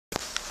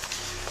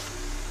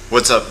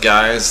What's up,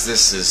 guys?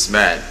 This is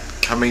Matt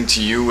coming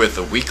to you with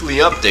a weekly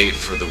update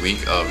for the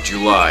week of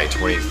July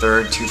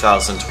 23rd,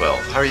 2012.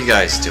 How are you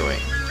guys doing?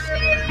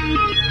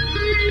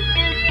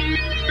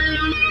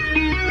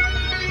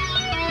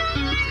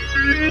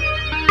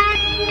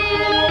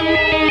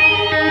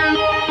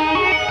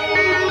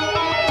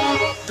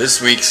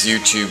 This week's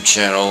YouTube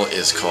channel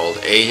is called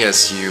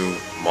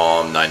ASU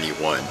Mom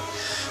 91.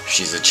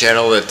 She's a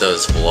channel that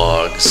does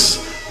vlogs,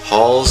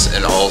 hauls,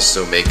 and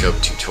also makeup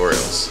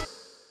tutorials.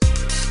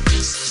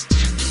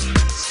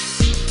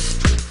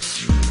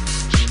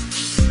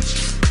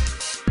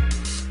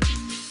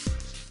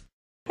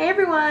 Hey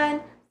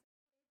everyone!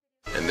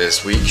 And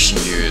this week she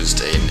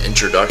used an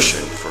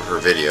introduction for her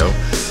video,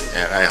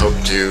 and I hope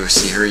to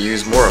see her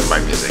use more of my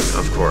music,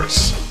 of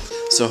course.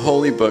 So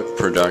Holy Book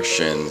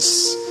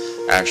Productions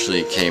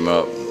actually came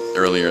up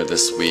earlier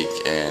this week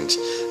and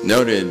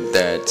noted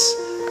that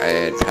I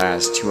had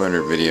passed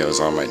 200 videos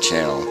on my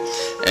channel,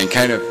 and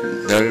kind of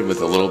noted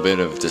with a little bit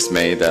of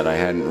dismay that I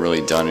hadn't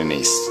really done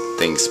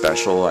anything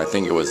special. I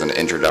think it was an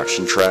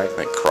introduction track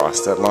that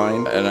crossed that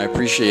line, and I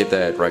appreciate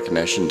that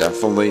recognition,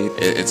 definitely.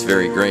 It's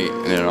very great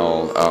and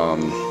all.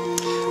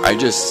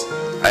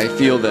 I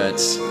feel that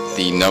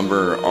the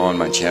number on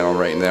my channel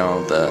right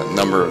now, the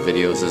number of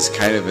videos, is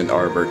kind of an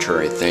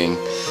arbitrary thing,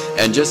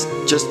 and just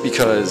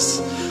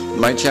because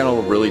my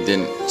channel really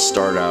didn't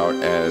start out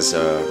as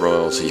a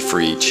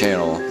royalty-free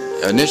channel.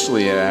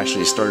 Initially, it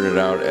actually started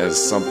out as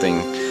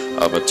something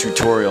of a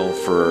tutorial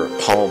for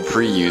Palm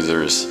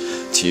Pre-users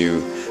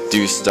to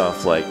do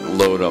stuff like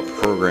load up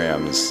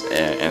programs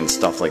and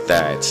stuff like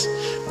that.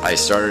 I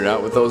started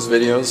out with those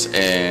videos,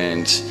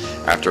 and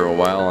after a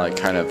while I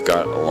kind of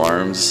got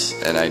alarms,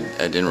 and I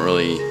didn't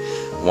really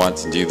want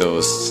to do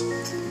those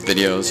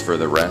videos for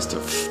the rest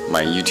of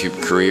my YouTube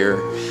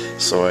career.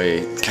 So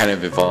I kind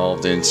of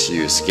evolved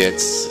into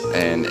skits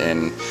and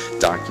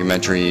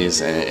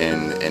documentaries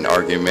and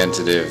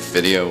argumentative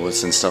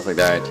videos and stuff like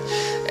that,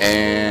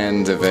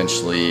 and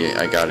eventually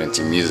I got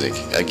into music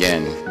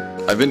again.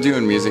 I've been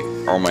doing music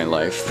all my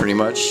life pretty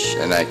much,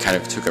 and I kind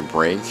of took a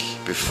break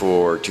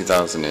before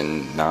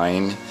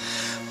 2009,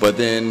 but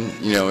then,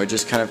 you know, it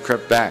just kind of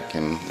crept back,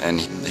 and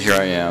here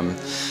I am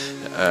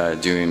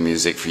doing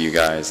music for you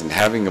guys and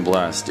having a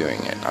blast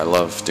doing it. I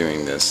love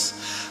doing this.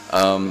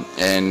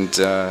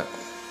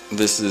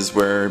 This is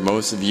where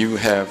most of you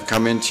have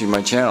come into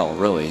my channel,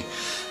 really.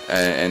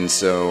 And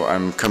so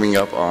I'm coming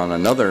up on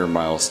another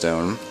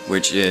milestone,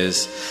 which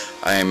is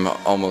I'm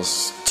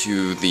almost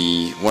to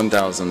the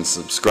 1,000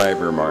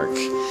 subscriber mark,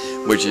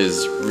 which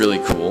is really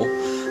cool.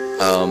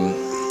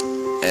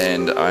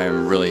 And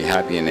I'm really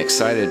happy and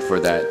excited for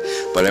that.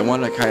 But I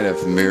want to kind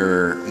of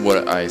mirror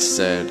what I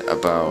said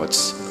about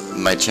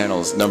my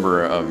channel's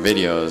number of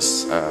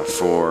videos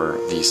for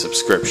the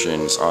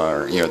subscriptions,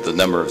 are, you know, the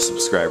number of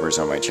subscribers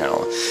on my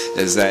channel,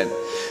 is that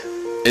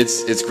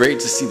it's great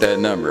to see that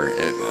number.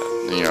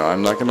 You know,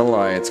 I'm not gonna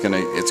lie, it's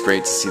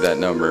great to see that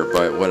number,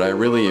 but what I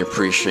really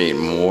appreciate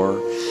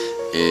more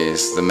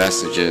is the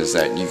messages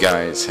that you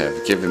guys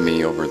have given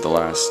me over the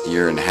last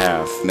year and a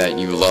half, that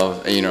you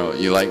love, you know,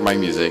 you like my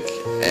music,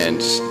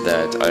 and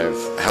that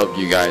I've helped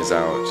you guys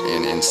out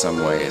in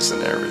some ways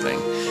and everything,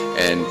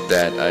 and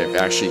that I've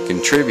actually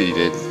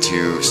contributed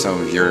to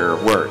some of your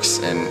works,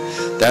 and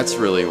that's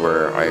really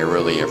where I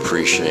really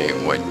appreciate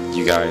what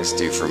you guys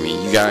do for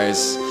me. You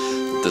guys,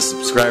 the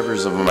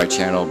subscribers of my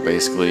channel,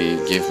 basically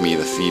give me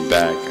the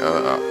feedback,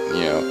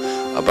 you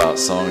know, about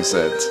songs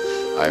that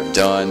I've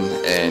done,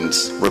 and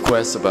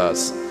requests about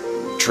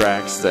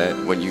tracks that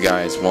what you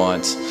guys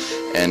want,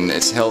 and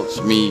it's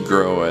helped me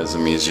grow as a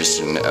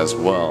musician as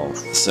well.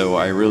 So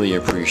I really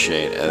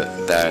appreciate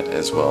that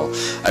as well.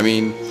 I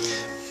mean,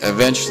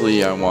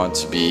 eventually I want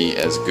to be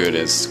as good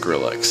as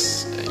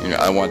Skrillex. You know,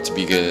 I want to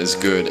be as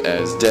good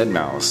as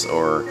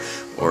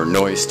Deadmau5 or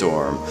Noise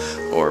Storm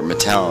or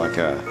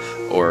Metallica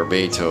or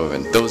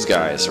Beethoven, those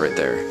guys right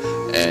there.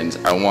 And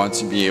I want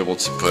to be able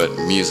to put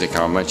music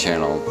on my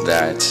channel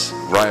that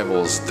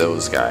rivals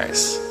those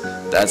guys.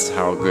 That's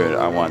how good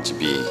I want to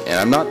be, and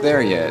I'm not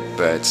there yet,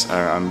 but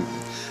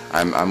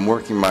I'm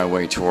working my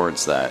way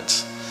towards that.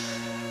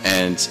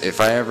 And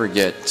if I ever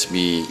get to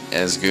be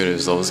as good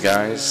as those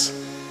guys,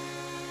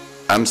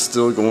 I'm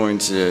still going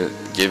to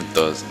give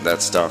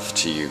that stuff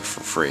to you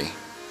for free,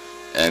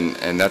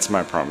 and that's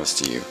my promise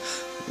to you.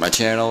 My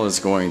channel is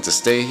going to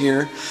stay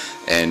here,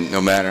 and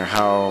no matter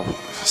how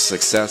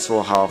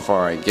successful, how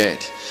far I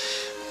get,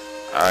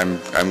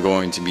 I'm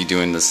going to be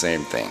doing the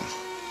same thing,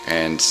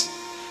 and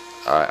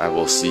I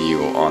will see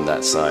you on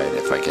that side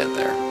if I get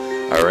there.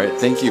 Alright,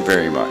 thank you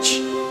very much.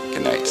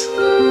 Good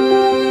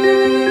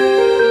night.